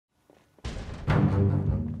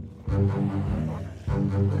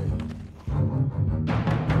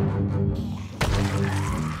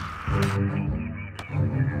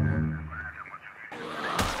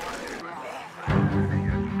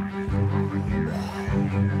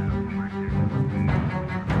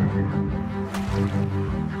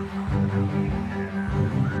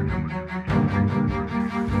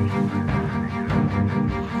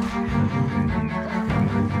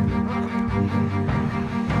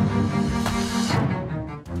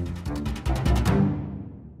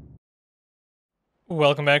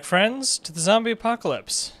Welcome back, friends, to the zombie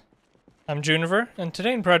apocalypse. I'm Juniver, and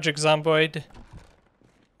today in Project Zomboid,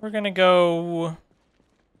 we're gonna go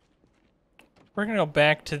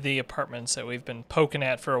back to the apartments that we've been poking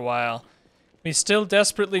at for a while. We still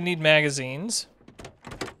desperately need magazines,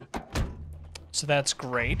 so that's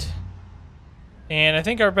great. And I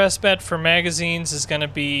think our best bet for magazines is gonna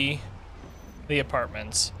be the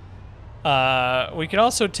apartments. We could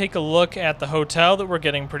also take a look at the hotel that we're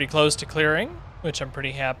getting pretty close to clearing, which I'm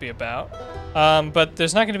pretty happy about. But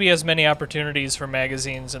there's not going to be as many opportunities for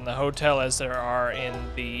magazines in the hotel as there are in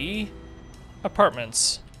the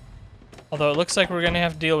apartments. Although it looks like we're going to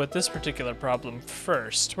have to deal with this particular problem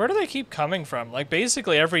first. Where do they keep coming from? Like,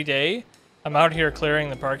 basically every day, I'm out here clearing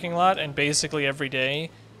the parking lot, and basically every day,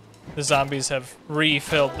 the zombies have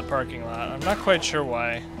refilled the parking lot. I'm not quite sure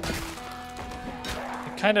why.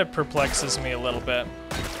 It kind of perplexes me a little bit.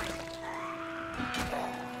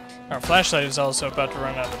 Our flashlight is also about to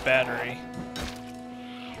run out of battery,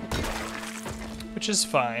 which is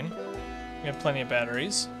fine. We have plenty of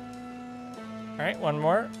batteries. Alright, one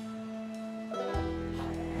more.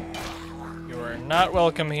 You are not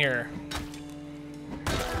welcome here.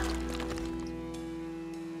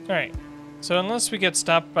 Alright, so unless we get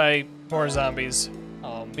stopped by more zombies,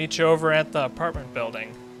 I'll meet you over at the apartment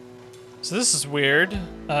building. So this is weird.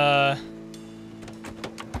 I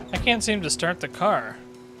can't seem to start the car.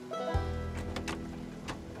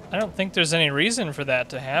 I don't think there's any reason for that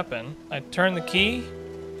to happen. I turn the key.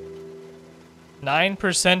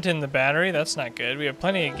 9% in the battery, that's not good. We have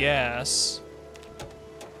plenty of gas.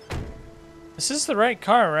 This is the right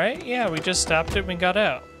car, right? Yeah, we just stopped it and we got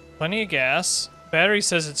out. Plenty of gas. Battery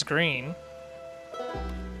says it's green.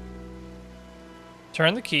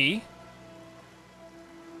 Turn the key.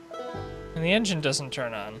 And the engine doesn't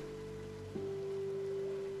turn on.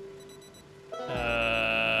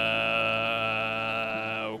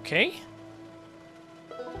 Okay.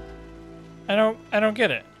 I don't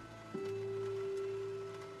get it.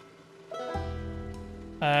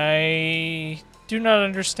 I do not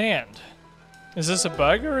understand. Is this a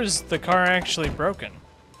bug or is the car actually broken?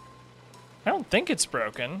 I don't think it's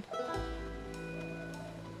broken.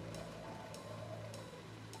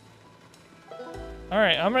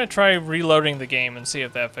 Alright, I'm gonna try reloading the game and see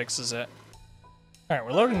if that fixes it. Alright,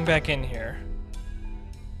 we're loading back in here.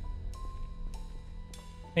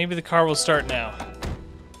 Maybe the car will start now.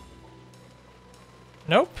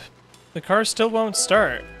 Nope. The car still won't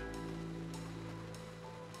start.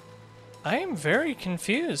 I am very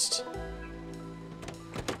confused.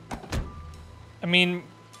 I mean,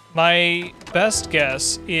 my best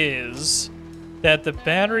guess is that the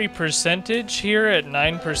battery percentage here at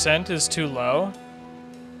 9% is too low.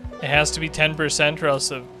 It has to be 10% or else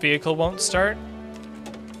the vehicle won't start.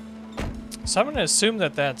 So I'm gonna assume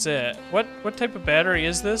that that's it. What type of battery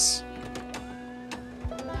is this?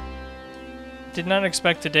 Did not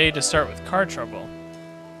expect today to start with car trouble.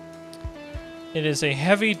 It is a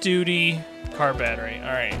heavy-duty car battery.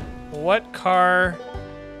 Alright, what car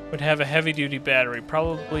would have a heavy-duty battery?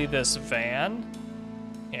 Probably this van.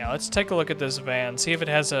 Yeah, let's take a look at this van, see if it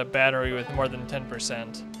has a battery with more than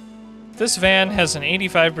 10%. This van has an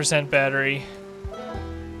 85% battery,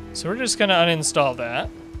 so we're just gonna uninstall that.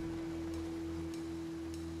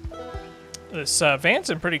 This van's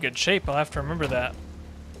in pretty good shape, I'll have to remember that.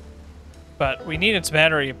 But we need its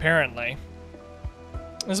battery, apparently.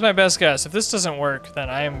 This is my best guess. If this doesn't work, then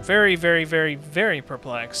I am very, very, very, very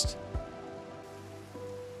perplexed.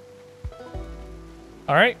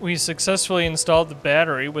 Alright, we successfully installed the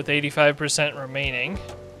battery with 85% remaining.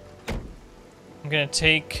 I'm gonna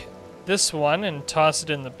take this one and toss it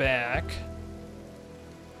in the back.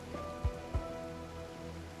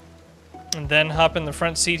 And then hop in the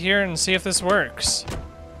front seat here and see if this works.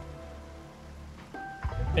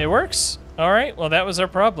 It works? Alright, well that was our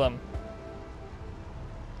problem.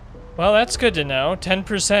 Well, that's good to know.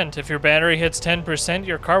 10%. If your battery hits 10%,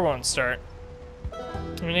 your car won't start.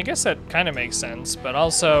 I mean, I guess that kind of makes sense, but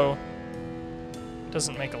also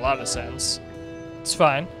doesn't make a lot of sense. It's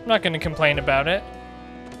fine. I'm not going to complain about it.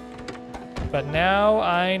 But now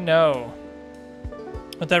I know.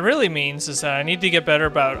 What that really means is that I need to get better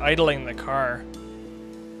about idling the car.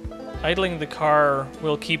 Idling the car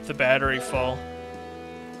will keep the battery full.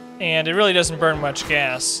 And it really doesn't burn much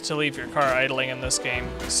gas to leave your car idling in this game,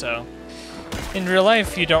 so... In real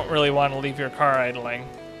life, you don't really want to leave your car idling.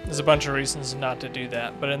 There's a bunch of reasons not to do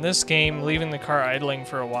that, but in this game, leaving the car idling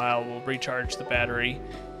for a while will recharge the battery.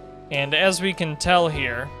 And as we can tell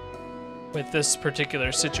here, with this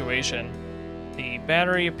particular situation, the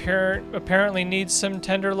battery apparently needs some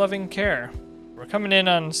tender, loving care. We're coming in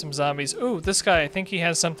on some zombies. Ooh, this guy, I think he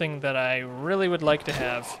has something that I really would like to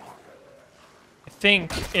have. I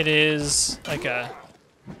think it is like a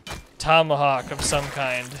tomahawk of some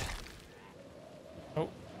kind. Oh,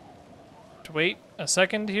 wait a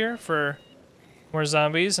second here for more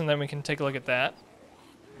zombies, and then we can take a look at that.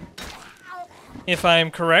 If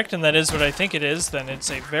I'm correct, and that is what I think it is, then it's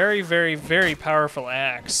a very, very, very powerful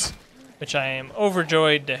axe, which I am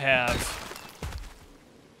overjoyed to have.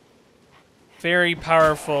 Very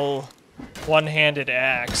powerful one-handed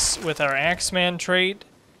axe. With our Axeman trait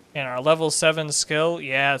and our level 7 skill,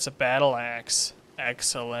 yeah, it's a battle axe.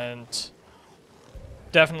 Excellent.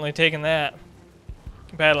 Definitely taking that.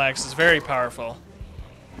 Battle axe is very powerful.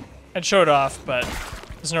 I'd show it off, but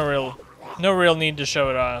there's no real need to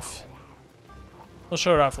show it off. We'll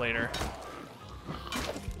show it off later.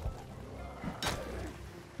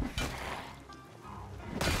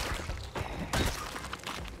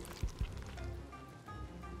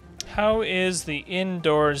 How is the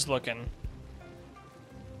indoors looking?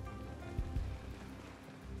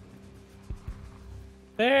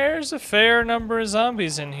 There's a fair number of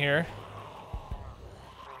zombies in here.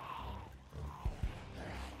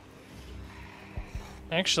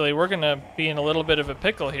 Actually, we're gonna be in a little bit of a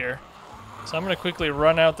pickle here. So I'm gonna quickly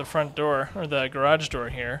run out the front door, or the garage door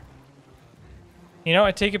here. You know,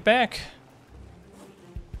 I take it back.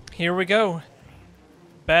 Here we go.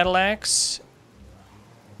 Battle axe,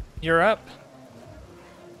 you're up.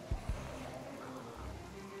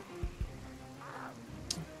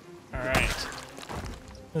 Alright.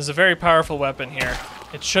 This is a very powerful weapon here.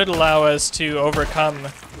 It should allow us to overcome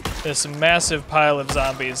this massive pile of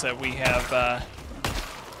zombies that we have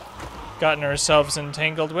gotten ourselves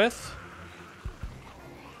entangled with.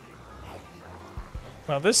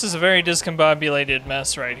 Well, this is a very discombobulated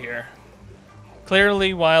mess right here.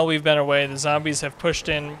 Clearly, while we've been away, the zombies have pushed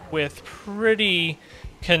in with pretty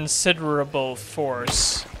considerable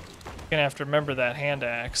force. Gonna have to remember that hand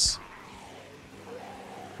axe.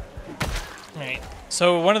 Right.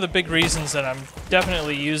 So one of the big reasons that I'm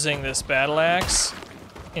definitely using this battle axe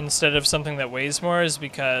instead of something that weighs more is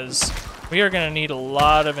because we are gonna need a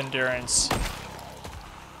lot of endurance.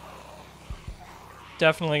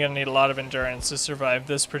 Definitely gonna need a lot of endurance to survive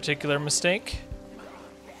this particular mistake.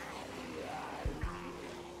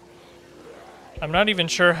 I'm not even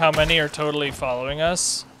sure how many are totally following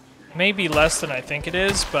us. Maybe less than I think it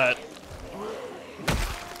is, but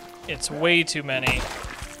it's way too many.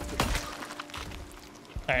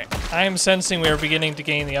 Alright, I am sensing we are beginning to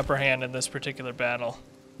gain the upper hand in this particular battle.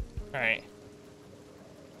 Alright.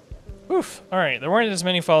 Oof, alright, there weren't as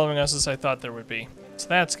many following us as I thought there would be. So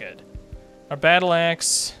that's good. Our battle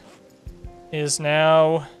axe is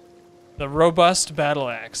now the robust battle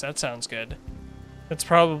axe. That sounds good. That's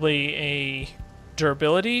probably a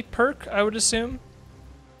durability perk, I would assume.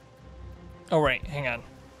 Oh, right, hang on.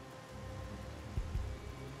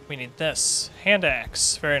 We need this. Hand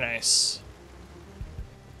axe, very nice.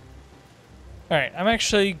 Alright, I'm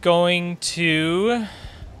actually going to...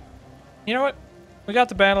 You know what? We got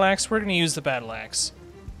the battle axe, we're going to use the battle axe.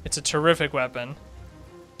 It's a terrific weapon.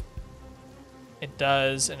 It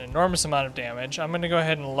does an enormous amount of damage. I'm going to go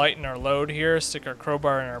ahead and lighten our load here, stick our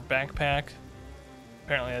crowbar in our backpack.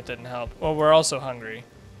 Apparently that didn't help. Well, we're also hungry.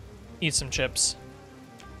 Eat some chips.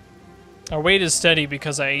 Our weight is steady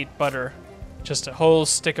because I ate butter. Just a whole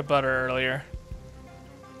stick of butter earlier.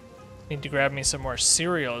 Need to grab me some more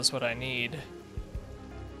cereal is what I need.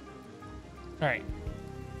 Alright.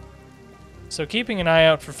 So keeping an eye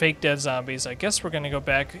out for fake dead zombies, I guess we're going to go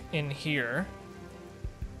back in here.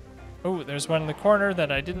 Oh, there's one in the corner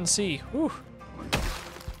that I didn't see. Whew.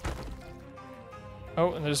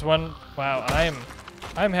 Oh, and there's one... Wow,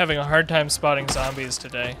 I'm having a hard time spotting zombies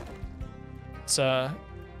today.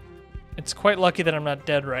 It's quite lucky that I'm not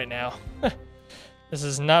dead right now. This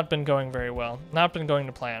has not been going very well. Not been going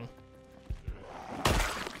to plan.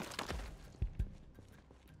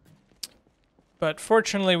 But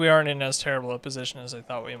fortunately, we aren't in as terrible a position as I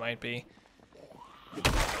thought we might be.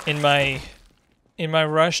 In my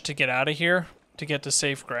rush to get out of here, to get to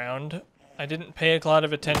safe ground, I didn't pay a lot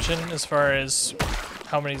of attention as far as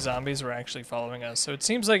how many zombies were actually following us. So it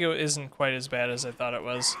seems like it isn't quite as bad as I thought it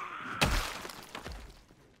was.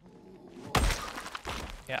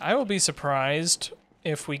 Yeah, I will be surprised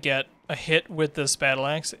if we get a hit with this battle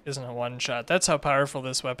axe. It isn't a one-shot. That's how powerful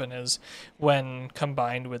this weapon is when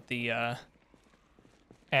combined with the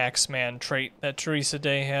Axeman trait that Teresa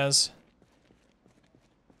Day has.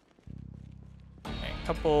 Okay,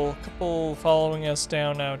 couple following us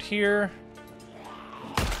down out here.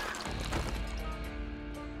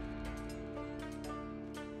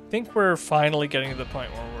 I think we're finally getting to the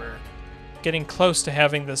point where we're getting close to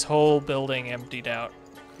having this whole building emptied out.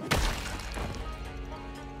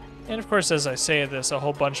 And of course, as I say this, a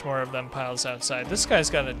whole bunch more of them piles outside. This guy's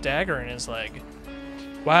got a dagger in his leg.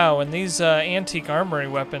 Wow, when these antique armory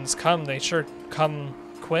weapons come, they sure come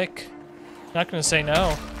quick. Not gonna say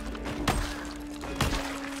no.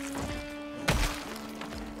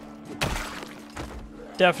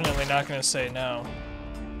 Definitely not gonna say no.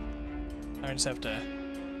 I just have to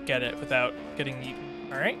get it without getting eaten.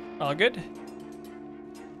 Alright, all good.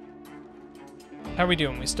 How are we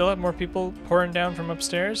doing? We still have more people pouring down from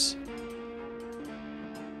upstairs?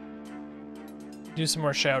 Do some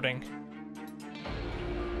more shouting.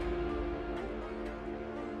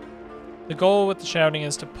 The goal with the shouting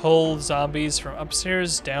is to pull zombies from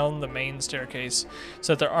upstairs down the main staircase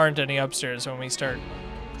so that there aren't any upstairs when we start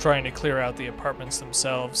trying to clear out the apartments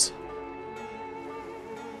themselves.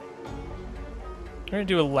 We're gonna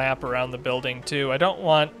do a lap around the building too. I don't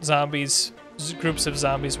want zombies, groups of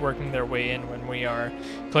zombies working their way in when we are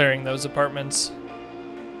clearing those apartments.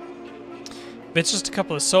 If it's just a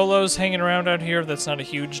couple of solos hanging around out here, that's not a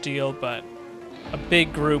huge deal, but a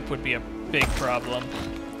big group would be a big problem.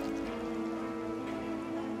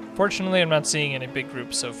 Fortunately, I'm not seeing any big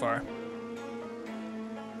groups so far.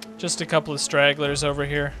 Just a couple of stragglers over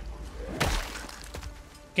here.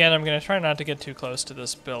 Again, I'm going to try not to get too close to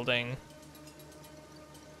this building.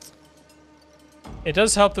 It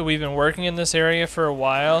does help that we've been working in this area for a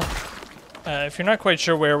while. If you're not quite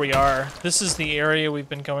sure where we are, this is the area we've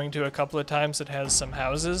been going to a couple of times that has some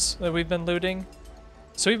houses that we've been looting.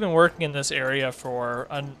 So we've been working in this area for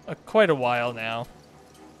quite a while now.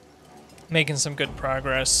 Making some good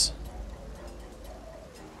progress.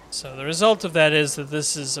 So the result of that is that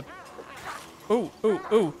this is a... Ooh, ooh,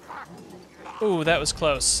 ooh. Ooh, that was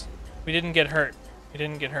close. We didn't get hurt. We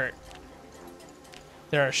didn't get hurt.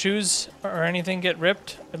 Did our shoes or anything get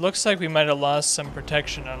ripped? It looks like we might have lost some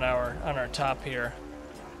protection on our top here.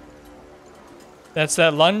 That's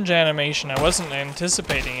that lunge animation. I wasn't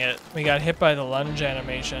anticipating it. We got hit by the lunge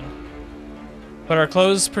animation. But our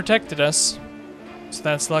clothes protected us, so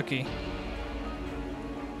that's lucky.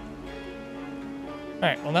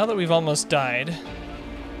 Alright, well now that we've almost died,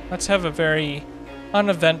 let's have a very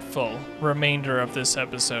uneventful remainder of this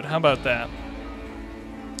episode. How about that?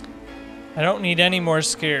 I don't need any more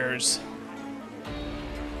scares.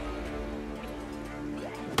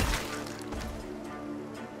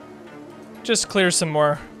 Just clear some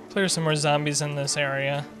more zombies in this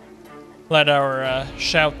area. Let our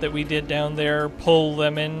shout that we did down there pull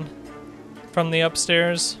them in from the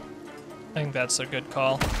upstairs. I think that's a good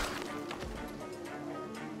call.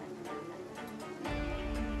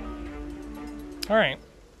 Alright.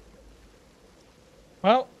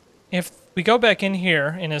 Well, if we go back in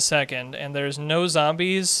here in a second and there's no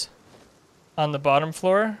zombies on the bottom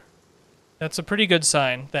floor, that's a pretty good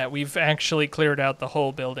sign that we've actually cleared out the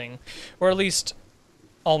whole building. Or at least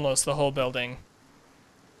almost the whole building.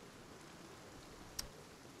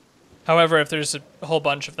 However, if there's a whole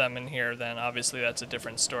bunch of them in here, then obviously that's a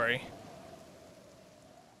different story.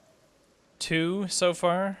 2 so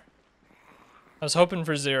far? I was hoping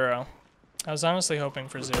for 0. I was honestly hoping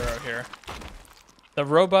for 0 here. The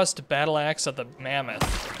robust battle axe of the mammoth.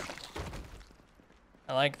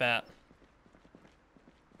 I like that.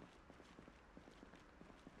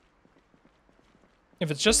 If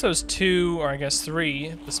it's just those 2, or I guess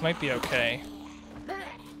 3, this might be okay.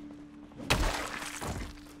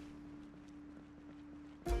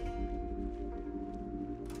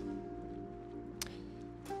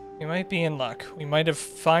 We might be in luck. We might have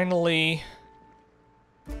finally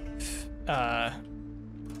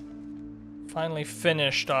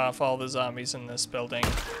finished off all the zombies in this building.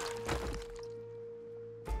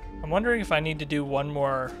 I'm wondering if I need to do one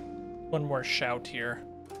more shout here.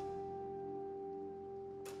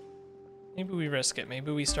 Maybe we risk it.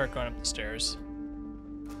 Maybe we start going up the stairs.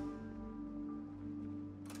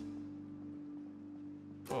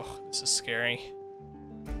 Oh, this is scary.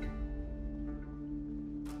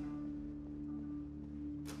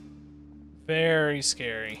 Very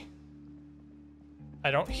scary. I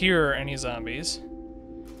don't hear any zombies.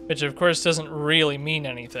 which of course doesn't really mean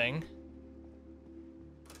anything.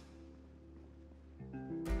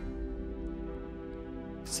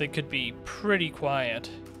 So it could be pretty quiet.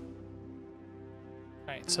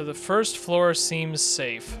 Alright, so the first floor seems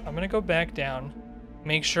safe. I'm gonna go back down,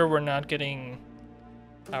 make sure we're not getting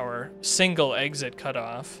our single exit cut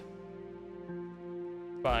off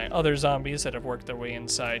by other zombies that have worked their way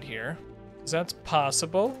inside here. Because that's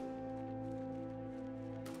possible.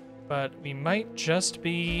 But we might just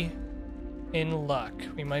be in luck.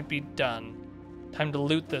 We might be done. Time to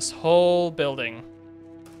loot this whole building.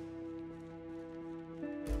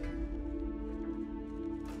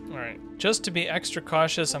 Alright, just to be extra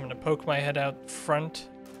cautious, I'm going to poke my head out front,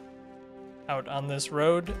 out on this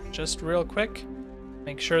road, just real quick.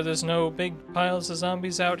 Make sure there's no big piles of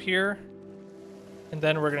zombies out here. And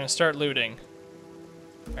then we're going to start looting.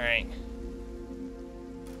 Alright.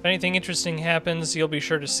 If anything interesting happens, you'll be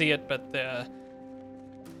sure to see it, but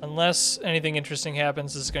unless anything interesting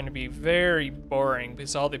happens, it's going to be very boring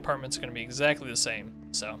because all the apartments are going to be exactly the same.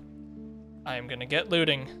 So, I'm going to get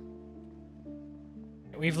looting.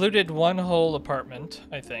 We've looted one whole apartment,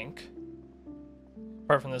 I think.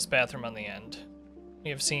 Apart from this bathroom on the end. We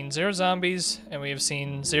have seen 0 zombies, and we have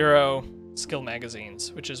seen 0 skill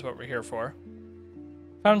magazines, which is what we're here for.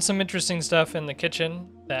 Found some interesting stuff in the kitchen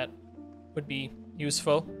that would be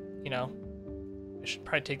useful. You know, I should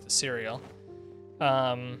probably take the cereal.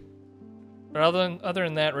 But other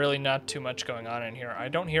than that, really not too much going on in here. I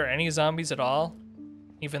don't hear any zombies at all,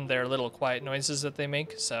 even their little quiet noises that they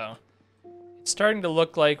make, so it's starting to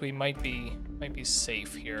look like we might be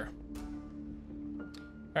safe here.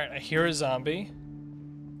 Alright, I hear a zombie.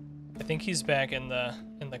 I think he's back in the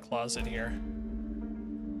closet here.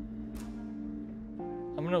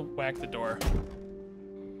 I'm gonna whack the door.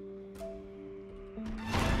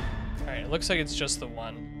 Alright, it looks like it's just the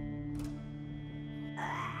one.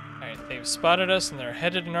 Alright, they've spotted us and they're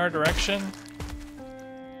headed in our direction.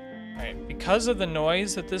 Alright, because of the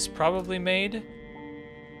noise that this probably made,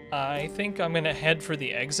 I think I'm gonna head for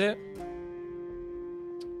the exit.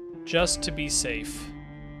 Just to be safe.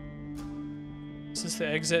 Is this the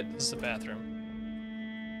exit? This is the bathroom.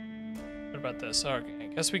 What about this? Oh, okay, I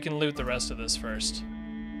guess we can loot the rest of this first.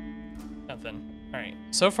 Nothing. Alright,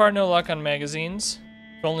 so far no luck on magazines.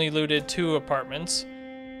 We've only looted 2 apartments,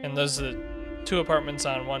 and those are the 2 apartments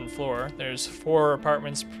on 1 floor. There's 4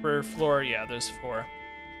 apartments per floor. Yeah, there's 4.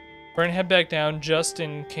 We're gonna head back down just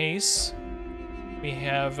in case we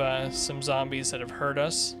have some zombies that have hurt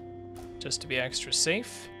us, just to be extra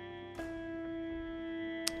safe.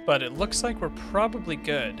 But it looks like we're probably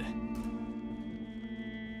good.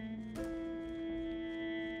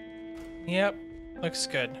 Yep, looks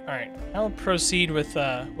good. All right, I'll proceed with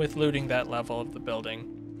looting that level of the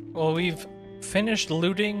building. Well, we've finished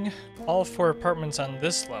looting all 4 apartments on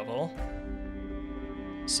this level,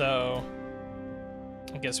 so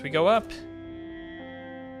I guess we go up.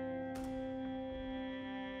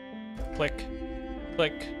 Click,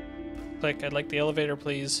 click, click. I'd like the elevator,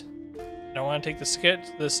 please. I don't want to take the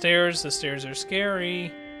stairs. The stairs are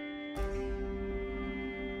scary.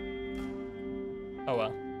 Oh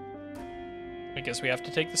well. I guess we have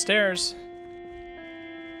to take the stairs.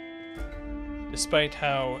 Despite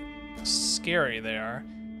how scary they are.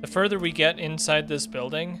 The further we get inside this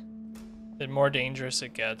building, the more dangerous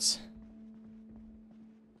it gets.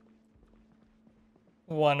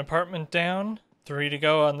 1 apartment down, 3 to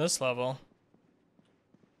go on this level.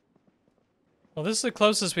 Well, this is the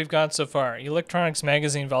closest we've got so far. Electronics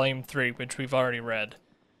Magazine Volume 3, which we've already read.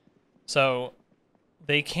 So,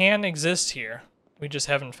 they can exist here. We just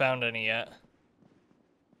haven't found any yet.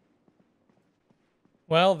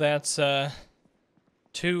 Well, that's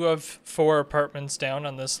 2 of 4 apartments down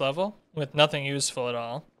on this level, with nothing useful at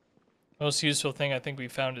all. Most useful thing I think we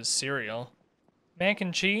found is cereal. Mac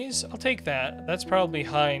and cheese? I'll take that. That's probably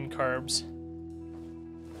high in carbs.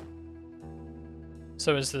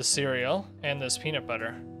 So is this cereal and this peanut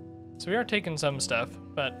butter. So we are taking some stuff,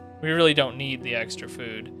 but we really don't need the extra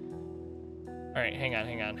food. Alright, hang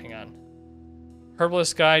on.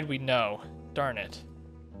 Herbalist guide, we know. Darn it.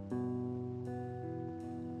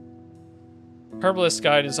 Herbalist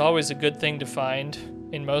guide is always a good thing to find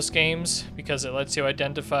in most games because it lets you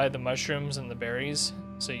identify the mushrooms and the berries,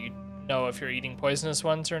 so you know if you're eating poisonous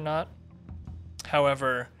ones or not.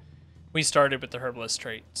 However, we started with the herbalist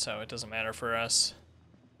trait, so it doesn't matter for us.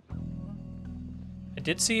 I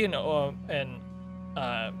did see an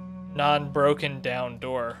non-broken down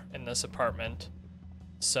door in this apartment,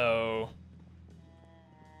 so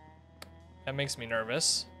that makes me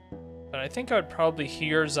nervous. But I think I would probably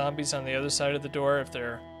hear zombies on the other side of the door if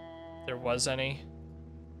there was any,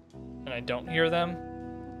 and I don't hear them.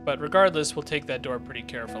 But regardless, we'll take that door pretty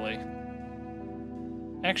carefully.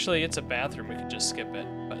 Actually, it's a bathroom. We could just skip it,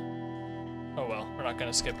 but oh well, we're not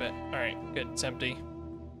gonna skip it. All right, good, it's empty.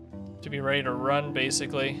 To be ready to run,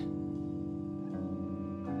 basically.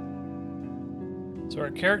 So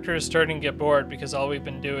our character is starting to get bored because all we've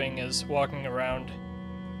been doing is walking around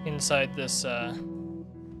inside this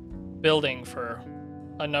building for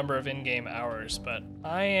a number of in-game hours, but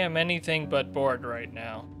I am anything but bored right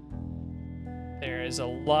now. There is a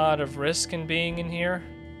lot of risk in being in here,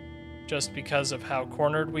 just because of how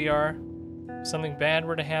cornered we are. If something bad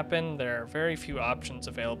were to happen, there are very few options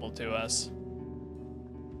available to us.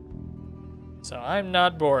 So I'm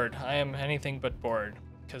not bored. I am anything but bored,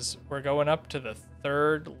 because we're going up to the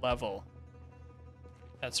 3rd level.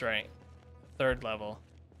 That's right, 3rd level.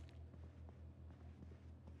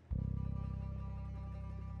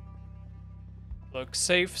 Looks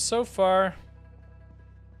safe so far.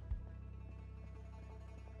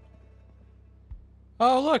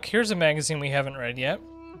 Oh look, here's a magazine we haven't read yet.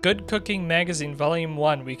 Good Cooking Magazine Volume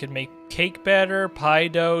 1. We could make cake batter, pie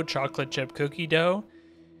dough, chocolate chip cookie dough.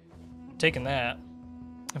 I'm taking that.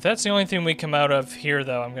 If that's the only thing we come out of here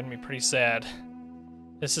though, I'm gonna be pretty sad.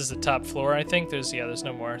 This is the top floor, I think. There's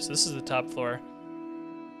no more. So this is the top floor.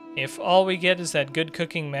 If all we get is that Good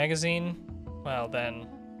Cooking Magazine, well then,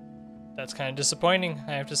 that's kind of disappointing,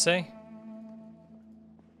 I have to say.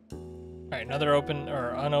 Alright, another open or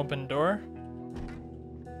unopened door.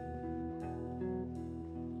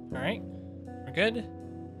 Alright, we're good.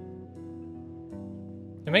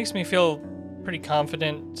 It makes me feel pretty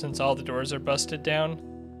confident, since all the doors are busted down,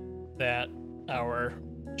 that our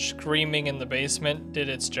screaming in the basement did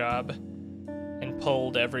its job and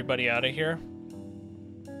pulled everybody out of here.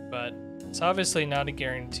 But it's obviously not a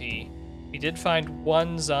guarantee. We did find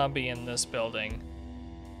one zombie in this building.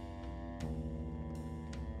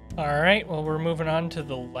 Alright, well we're moving on to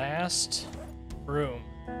the last room.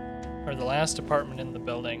 Or the last apartment in the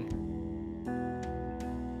building.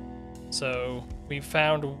 So we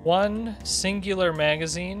found one singular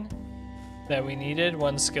magazine that we needed,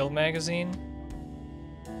 one skill magazine.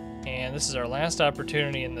 And this is our last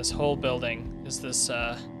opportunity in this whole building, is this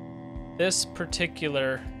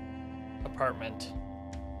particular apartment.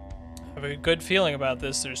 I have a good feeling about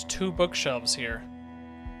this. There's 2 bookshelves here.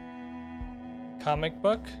 Comic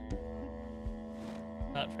book.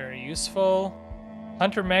 Not very useful.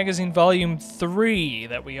 Hunter Magazine Volume 3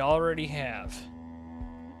 that we already have.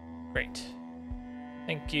 Great.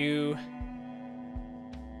 Thank you.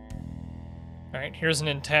 Alright, here's an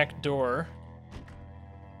intact door.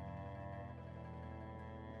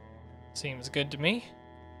 Seems good to me.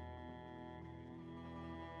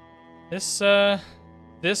 This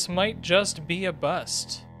might just be a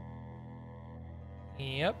bust.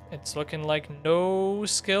 Yep, it's looking like no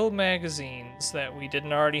skill magazines that we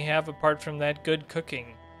didn't already have apart from that Good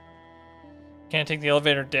Cooking. Can't take the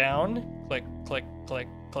elevator down. Click, click, click,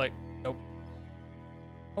 click. Nope.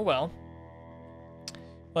 Oh well.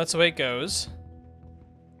 That's the way it goes.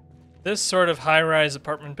 This sort of high-rise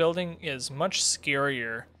apartment building is much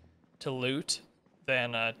scarier to loot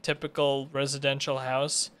than a typical residential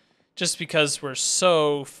house, just because we're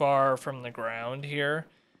so far from the ground here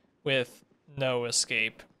with no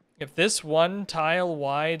escape. If this one tile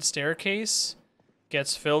wide staircase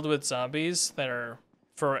gets filled with zombies that are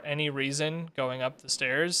for any reason going up the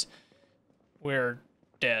stairs, we're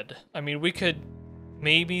dead. I mean, we could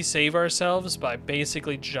maybe save ourselves by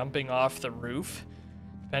basically jumping off the roof,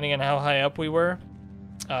 depending on how high up we were,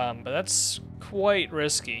 but that's quite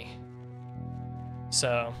risky.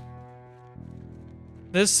 So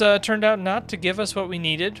this turned out not to give us what we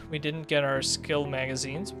needed. We didn't get our skill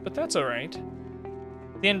magazines, but that's all right.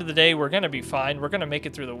 At the end of the day, we're going to be fine. We're going to make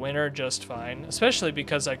it through the winter just fine, especially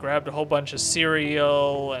because I grabbed a whole bunch of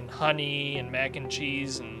cereal and honey and mac and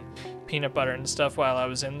cheese and peanut butter and stuff while I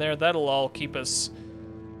was in there. That'll all keep us,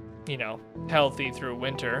 you know, healthy through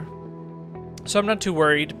winter. So I'm not too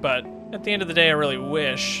worried, but at the end of the day, I really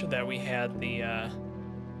wish that we had the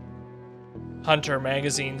Hunter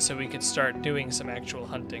magazine so we could start doing some actual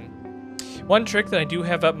hunting. One trick that I do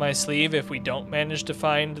have up my sleeve if we don't manage to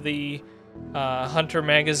find the Hunter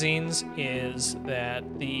magazines is that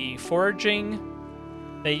the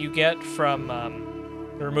foraging that you get from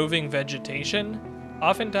removing vegetation,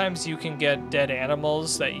 oftentimes you can get dead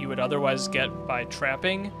animals that you would otherwise get by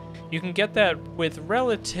trapping. You can get that with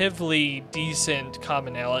relatively decent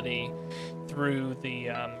commonality through the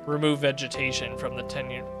remove vegetation from the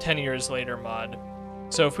 10 years later mod.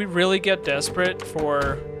 So if we really get desperate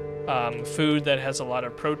for food that has a lot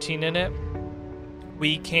of protein in it,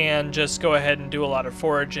 we can just go ahead and do a lot of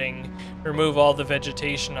foraging, remove all the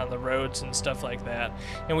vegetation on the roads and stuff like that.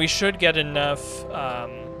 And we should get enough,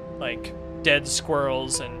 like, dead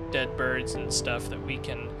squirrels and dead birds and stuff that we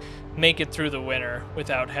can make it through the winter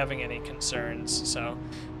without having any concerns. So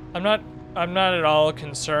I'm not at all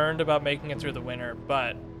concerned about making it through the winter,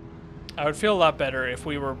 but I would feel a lot better if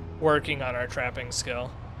we were working on our trapping skill.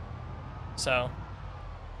 So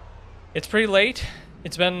it's pretty late.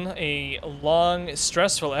 It's been a long,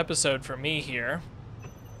 stressful episode for me here.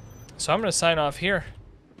 So I'm going to sign off here.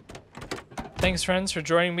 Thanks, friends, for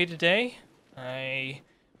joining me today. I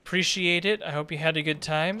appreciate it. I hope you had a good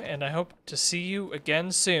time, and I hope to see you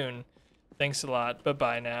again soon. Thanks a lot.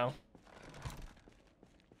 Bye-bye now.